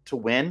in to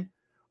win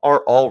are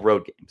all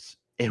road games.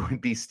 It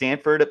would be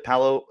Stanford at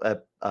Palo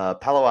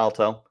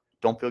Alto.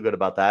 Don't feel good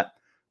about that.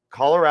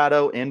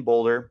 Colorado in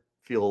Boulder.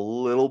 Feel a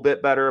little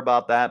bit better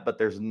about that, but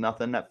there's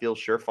nothing that feels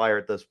surefire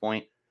at this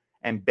point.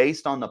 And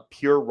based on the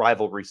pure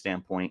rivalry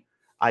standpoint,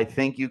 I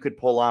think you could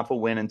pull off a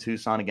win in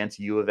Tucson against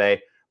U of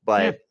A.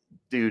 But,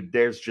 dude,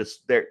 there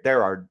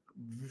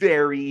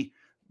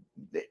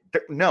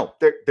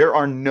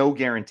are no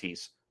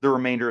guarantees the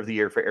remainder of the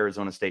year for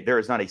Arizona State. There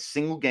is not a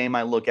single game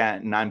I look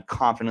at and I'm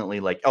confidently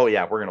like, oh,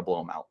 yeah, we're going to blow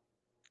them out.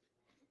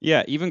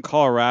 Yeah, even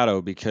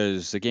Colorado,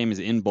 because the game is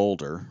in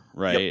Boulder,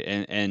 right?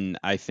 Yep. And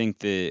I think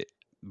the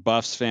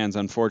Buffs fans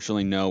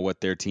unfortunately know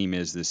what their team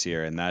is this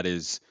year, and that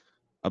is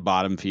a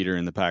bottom feeder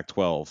in the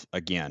Pac-12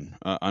 again,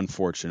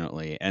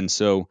 unfortunately. And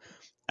so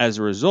as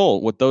a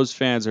result, what those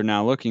fans are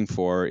now looking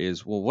for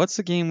is, well, what's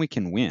the game we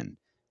can win?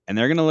 And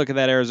they're going to look at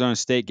that Arizona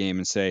State game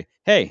and say,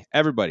 hey,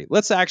 everybody,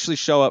 let's actually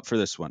show up for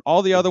this one.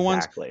 All the other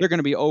ones, they're going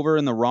to be over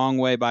in the wrong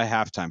way by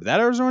halftime. But that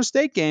Arizona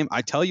State game,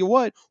 I tell you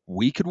what,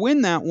 we could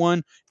win that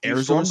one.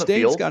 Arizona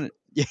State's got it.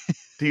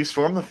 Do you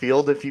storm the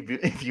field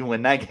if you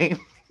win that game?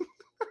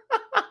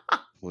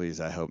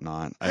 Please, I hope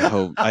not. I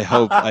hope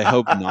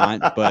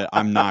not, but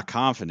I'm not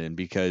confident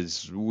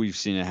because we've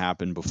seen it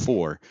happen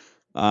before.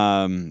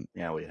 Yeah,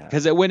 we have.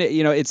 Because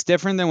it's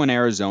different than when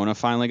Arizona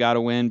finally got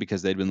a win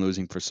because they'd been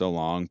losing for so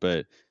long.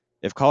 But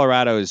if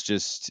Colorado is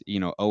just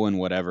 0 and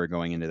whatever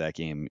going into that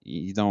game,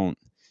 you don't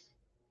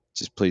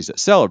please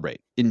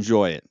celebrate,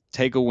 enjoy it,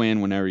 take a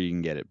win whenever you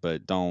can get it,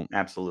 but don't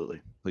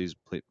please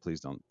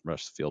don't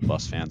rush the field,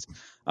 Bus fans.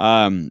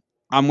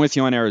 I'm with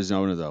you on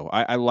Arizona, though.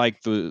 I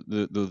like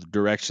the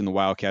direction the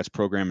Wildcats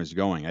program is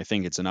going. I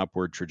think it's an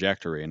upward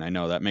trajectory, and I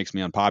know that makes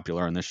me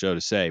unpopular on this show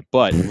to say,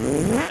 but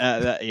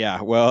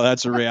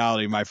that's a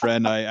reality, my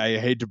friend. I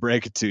hate to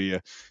break it to you.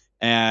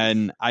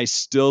 And I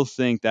still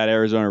think that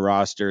Arizona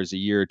roster is a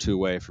year or 2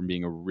 away from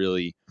being a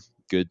really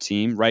good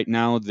team. Right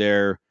now,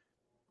 they're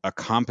a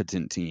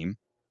competent team,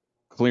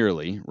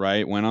 clearly,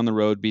 right? Went on the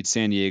road, beat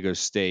San Diego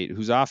State,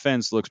 whose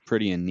offense looks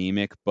pretty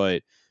anemic,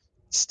 but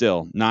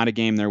still not a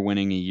game they're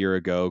winning a year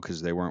ago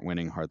because they weren't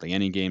winning hardly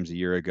any games a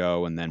year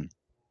ago. And then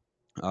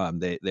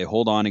they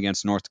hold on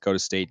against North Dakota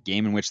State,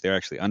 game in which they're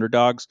actually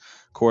underdogs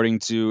according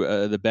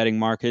to the betting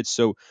markets.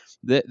 So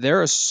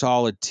they're a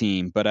solid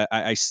team, but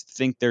I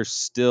think they're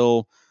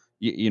still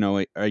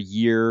a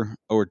year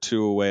or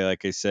two away,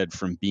 like I said,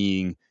 from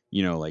being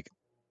like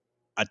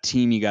a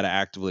team you got to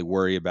actively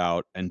worry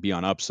about and be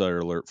on upset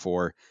alert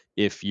for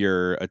if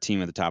you're a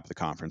team at the top of the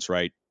conference,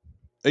 right?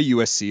 A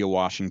USC, a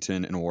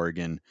Washington, an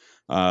Oregon,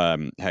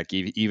 heck,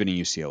 even a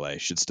UCLA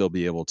should still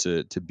be able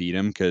to beat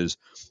him because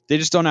they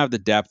just don't have the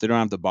depth. They don't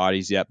have the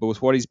bodies yet. But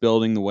with what he's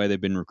building, the way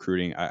they've been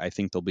recruiting, I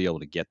think they'll be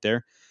able to get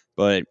there.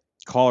 But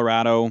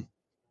Colorado,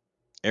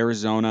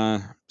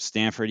 Arizona,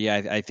 Stanford,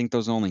 yeah, I think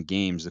those are only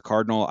games. The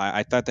Cardinal,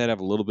 I thought they'd have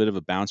a little bit of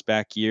a bounce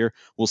back year.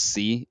 We'll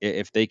see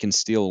if they can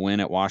steal a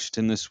win at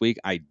Washington this week.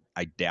 I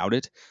doubt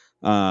it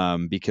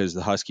because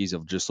the Huskies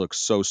have just looked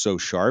so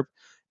sharp,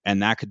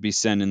 and that could be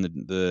sending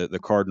the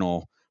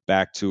Cardinal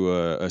back to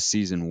a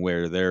season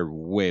where they're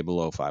way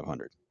below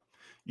 500.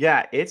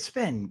 Yeah, it's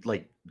been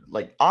like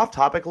off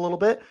topic a little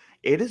bit.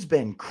 It has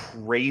been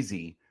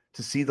crazy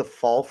to see the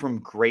fall from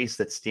grace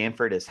that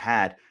Stanford has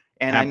had.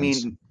 And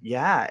Happens. I mean,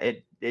 yeah,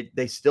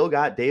 they still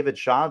got David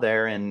Shaw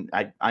there. And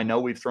I know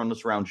we've thrown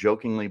this around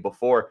jokingly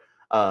before,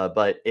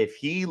 but if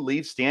he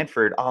leaves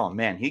Stanford, oh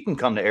man, he can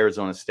come to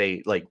Arizona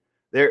State. Like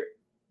there,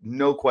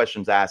 no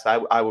questions asked.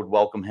 I would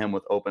welcome him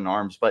with open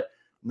arms. But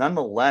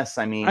nonetheless,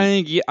 I mean,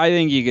 I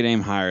think you could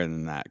aim higher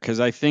than that because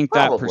I think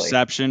that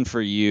perception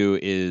for you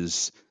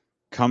is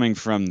coming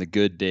from the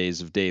good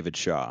days of David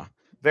Shaw.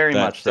 Very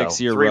that much so.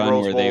 6-year 3 run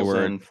Rose where they Bowls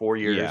were in 4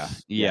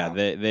 years. Yeah.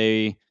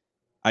 They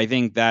I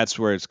think that's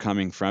where it's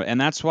coming from, and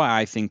that's why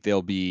I think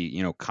they'll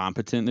be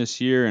competent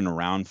this year and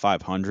around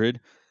 500,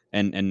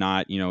 and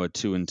not a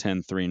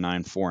 2-10, 3-9,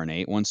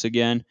 4-8 once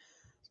again.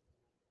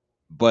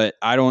 But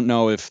I don't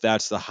know if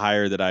that's the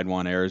hire that I'd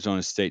want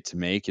Arizona State to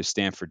make if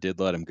Stanford did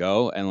let him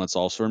go. And let's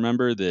also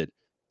remember that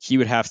he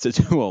would have to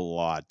do a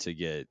lot to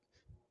get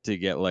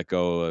let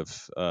go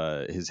of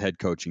his head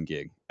coaching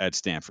gig at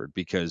Stanford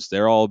because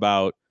they're all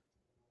about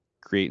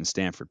creating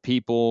Stanford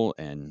people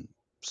and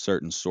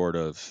certain sort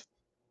of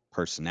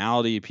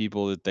personality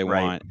people that they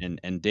Right. want,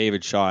 and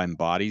David Shaw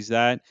embodies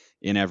that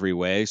in every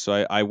way.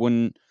 So I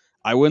wouldn't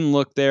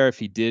look there if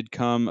he did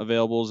come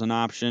available as an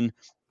option,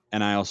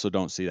 and I also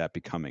don't see that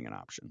becoming an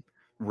option.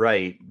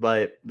 Right.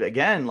 But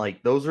again,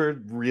 like those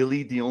are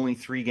really the only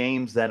 3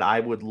 games that I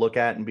would look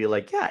at and be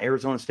like, yeah,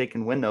 Arizona State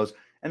can win those.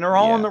 And they're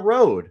all on the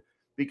road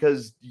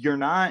because you're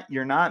not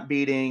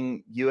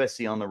beating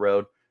USC on the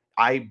road.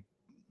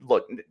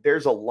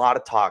 There's a lot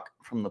of talk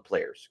from the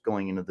players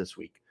going into this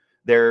week.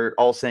 They're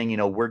all saying,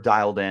 we're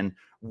dialed in.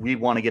 We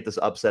want to get this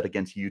upset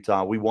against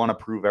Utah. We want to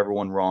prove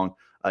everyone wrong.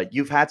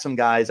 You've had some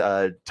guys,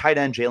 tight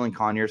end Jalen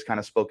Conyers kind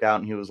of spoke out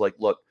and he was like,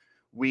 look,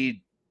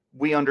 we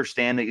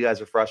understand that you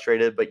guys are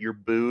frustrated, but your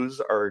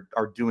boos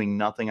are doing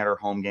nothing at our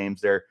home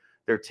games. They're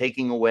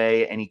taking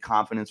away any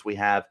confidence we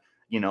have.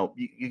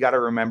 You got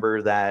to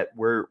remember that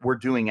we're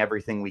doing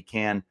everything we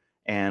can,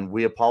 and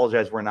we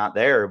apologize we're not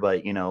there,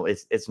 but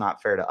it's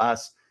not fair to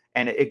us.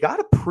 And it got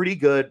a pretty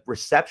good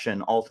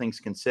reception, all things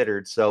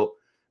considered. So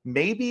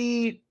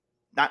maybe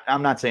not,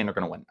 I'm not saying they're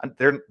going to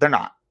win. They're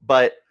not,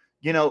 but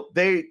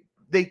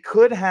they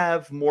could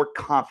have more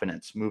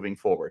confidence moving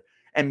forward.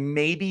 And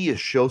maybe you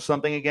show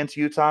something against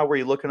Utah where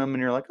you look at them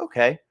and you're like,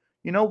 okay,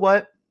 you know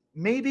what?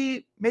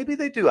 Maybe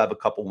they do have a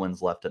couple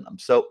wins left in them.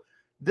 So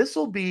this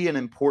will be an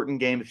important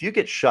game. If you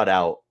get shut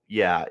out,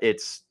 yeah,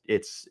 it's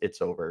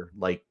over.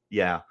 Like,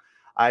 yeah,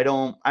 I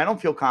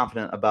don't feel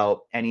confident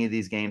about any of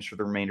these games for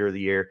the remainder of the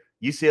year.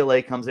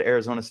 UCLA comes to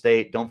Arizona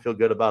State. Don't feel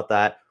good about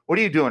that. What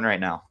are you doing right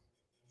now?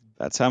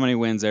 That's how many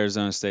wins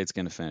Arizona State's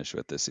going to finish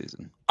with this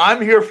season. I'm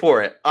here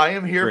for it. I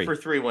am here for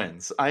 3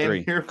 wins. I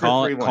am here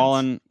for 3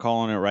 wins.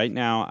 Calling it right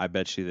now. I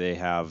bet you they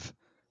have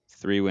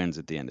 3 wins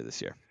at the end of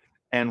this year.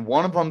 And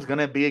one of them's going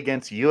to be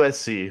against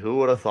USC. Who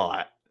would have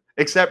thought?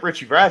 Except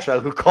Richie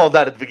Bradshaw, who called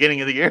that at the beginning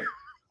of the year.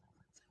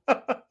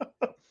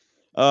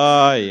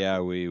 Yeah,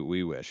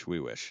 we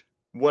wish.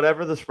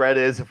 Whatever the spread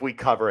is, if we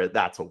cover it,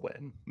 that's a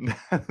win.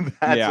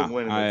 That's a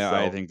win in itself.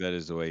 I think that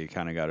is the way you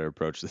kind of got to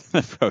approach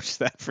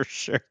that for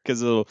sure,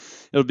 because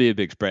it'll be a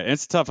big spread. And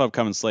it's a tough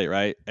upcoming slate,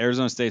 right?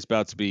 Arizona State's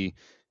about to be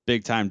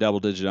big time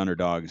double-digit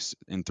underdogs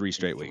in 3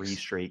 straight weeks. 3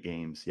 straight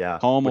games, yeah.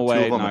 Home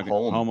away, not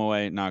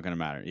going to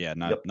matter. Yeah,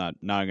 not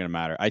going to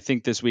matter. I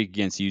think this week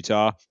against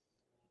Utah,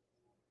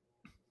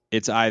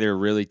 it's either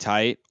really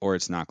tight or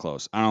it's not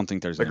close. I don't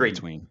think there's an in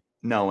between.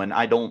 No, and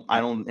I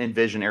don't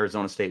envision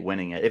Arizona State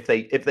winning it. If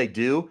they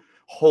do,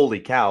 holy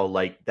cow,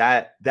 like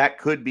that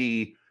could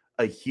be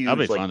a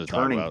huge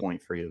turning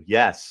point for you.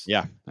 Yes.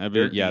 Yeah. That'd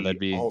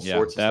be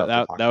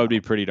that would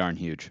be pretty darn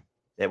huge.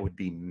 That would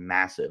be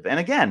massive. And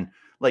again,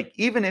 like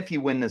even if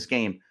you win this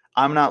game,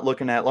 I'm not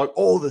looking at like,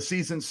 oh, the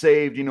season's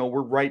saved,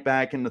 we're right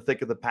back in the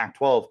thick of the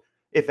Pac-12.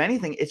 If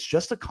anything, it's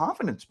just a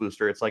confidence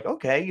booster. It's like,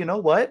 okay, you know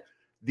what?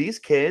 These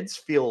kids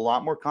feel a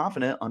lot more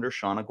confident under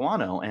Sean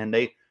Aguano, and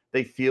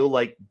they feel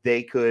like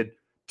they could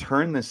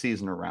turn the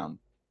season around.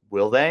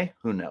 Will they?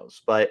 Who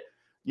knows? But,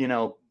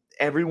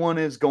 everyone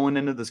is going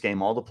into this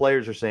game. All the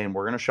players are saying,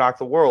 we're going to shock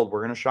the world.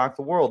 We're going to shock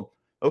the world.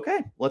 Okay,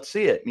 let's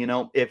see it.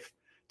 If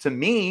to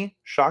me,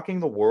 shocking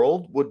the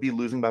world would be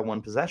losing by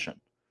one possession.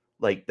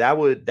 Like that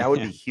would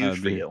be huge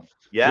for you.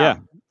 Yeah.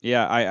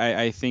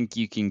 I think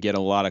you can get a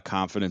lot of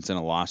confidence in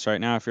a loss right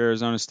now if you're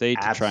Arizona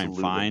State to try and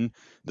find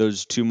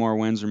those 2 more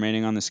wins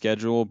remaining on the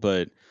schedule,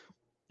 but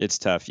it's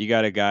tough. You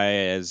got a guy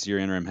as your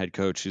interim head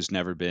coach who's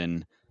never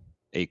been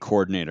a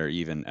coordinator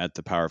even at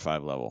the Power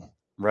 5 level.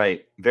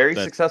 Right. Very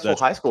successful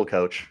high school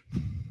coach.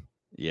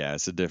 Yeah,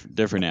 it's a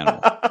different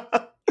animal.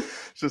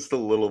 Just a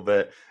little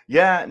bit.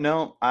 Yeah,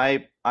 no,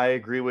 I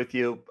agree with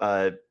you.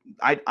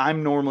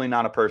 I'm normally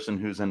not a person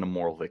who's into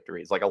moral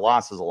victories. Like a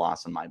loss is a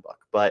loss in my book.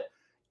 But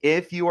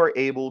if you are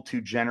able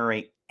to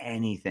generate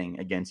anything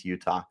against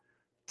Utah,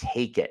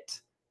 take it.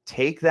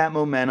 Take that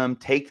momentum,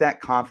 take that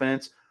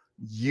confidence,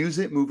 use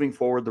it moving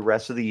forward the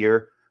rest of the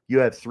year. You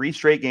have 3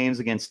 straight games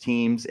against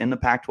teams in the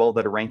Pac-12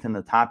 that are ranked in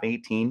the top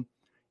 18.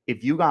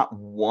 If you got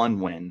 1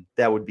 win,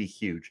 that would be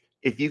huge.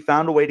 If you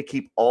found a way to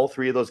keep all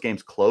 3 of those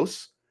games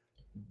close,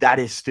 that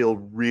is still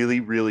really,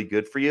 really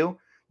good for you.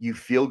 You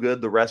feel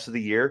good the rest of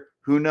the year.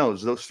 Who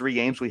knows? Those 3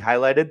 games we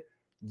highlighted,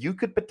 you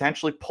could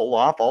potentially pull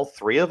off all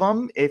 3 of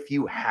them if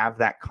you have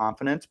that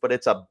confidence, but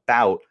it's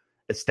about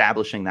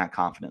establishing that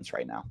confidence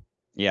right now.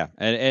 Yeah,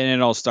 and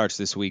it all starts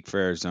this week for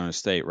Arizona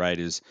State, right?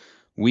 Is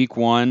week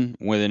 1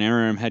 with an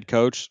interim head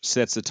coach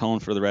sets the tone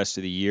for the rest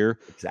of the year.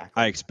 Exactly.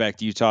 I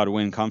expect Utah to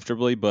win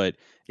comfortably, but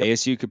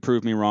ASU could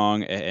prove me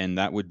wrong, and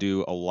that would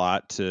do a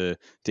lot to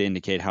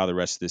indicate how the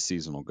rest of this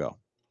season will go.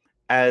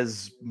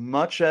 As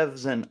much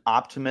as an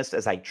optimist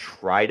as I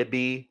try to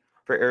be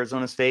for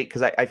Arizona State,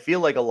 because I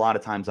feel like a lot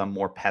of times I'm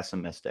more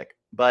pessimistic,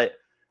 but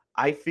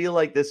I feel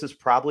like this is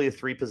probably a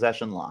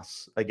 3-possession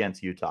loss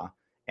against Utah.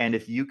 And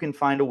if you can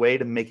find a way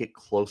to make it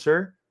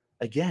closer,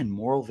 again,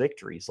 moral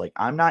victories. Like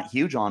I'm not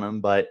huge on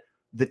them, but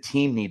the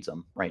team needs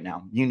them right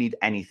now. You need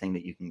anything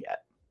that you can get.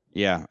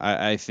 Yeah,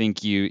 I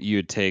think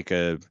you'd take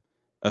a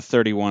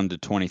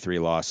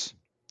 31-23 loss,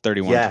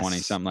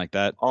 31-20, something like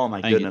that. Oh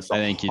my goodness, I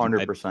think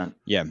 100%.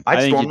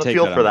 I'd storm the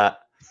field for that.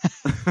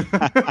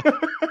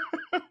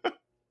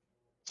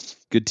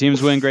 Good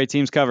teams win, great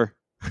teams cover.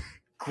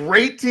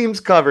 Great teams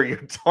cover.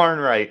 You're darn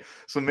right.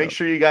 So make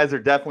sure you guys are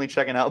definitely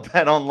checking out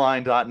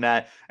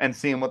betonline.net and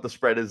seeing what the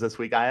spread is this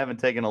week. I haven't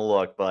taken a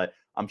look, but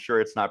I'm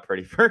sure it's not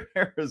pretty for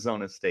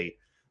Arizona State.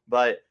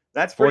 But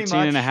that's pretty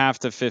much 14.5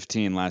 to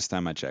 15 last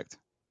time I checked.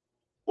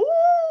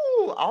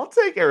 Ooh, I'll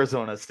take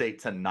Arizona State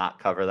to not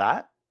cover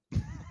that.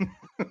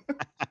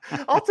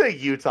 I'll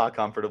take Utah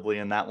comfortably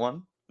in that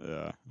one.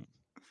 Yeah.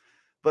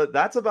 But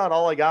that's about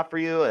all I got for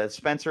you.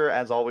 Spencer,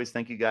 as always,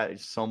 thank you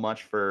guys so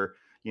much for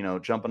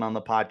jumping on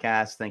the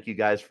podcast. Thank you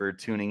guys for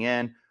tuning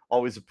in.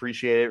 Always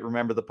appreciate it.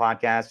 Remember the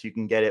podcast, you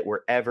can get it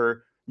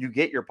wherever you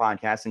get your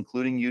podcasts,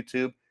 including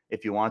YouTube.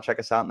 If you want to check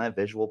us out on that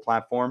visual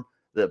platform,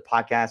 the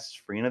podcast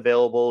is free and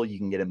available. You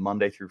can get it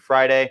Monday through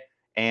Friday.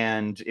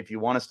 And if you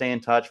want to stay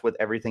in touch with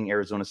everything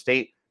Arizona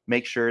State,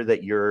 make sure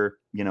that you're,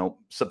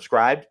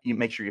 subscribed. You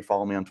make sure you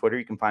follow me on Twitter.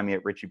 You can find me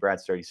at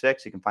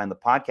RichieBrads36. You can find the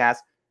podcast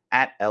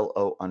at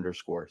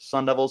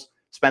LO_Sun Devils.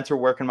 Spencer,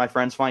 where can my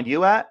friends find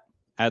you at?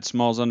 At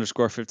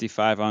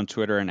Smalls_55 on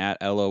Twitter and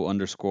at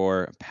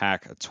LO_Pac12.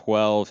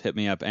 Hit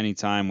me up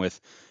anytime with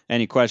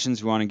any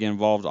questions you want to get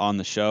involved on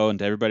the show. And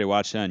to everybody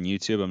watching on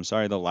YouTube, I'm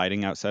sorry the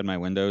lighting outside my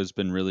window has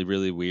been really,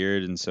 really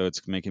weird. And so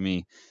it's making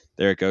me,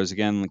 there it goes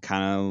again,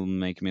 kind of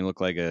making me look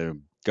like a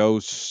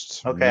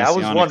ghost. Okay, I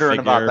was wondering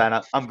about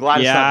that. I'm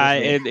glad. Yeah,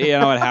 it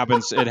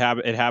happens. It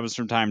happens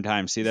from time to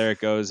time. See, there it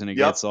goes, and it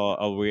gets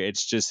all weird. It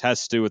just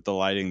has to do with the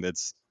lighting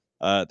that's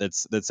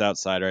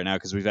outside right now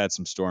because we've had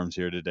some storms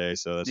here today.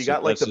 So that's you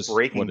got like the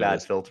Breaking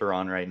Bad filter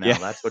on right now. Yeah.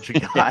 That's what you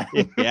got.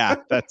 Yeah,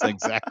 that's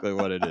exactly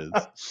what it is.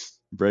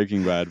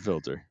 Breaking Bad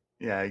filter.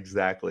 Yeah,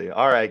 exactly.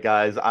 All right,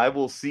 guys. I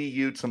will see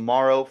you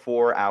tomorrow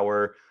for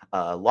our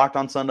Locked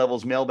on Sun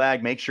Devils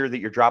mailbag. Make sure that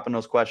you're dropping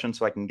those questions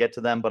so I can get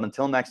to them. But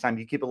until next time,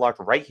 you keep it locked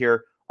right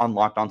here on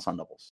Locked on Sun Devils.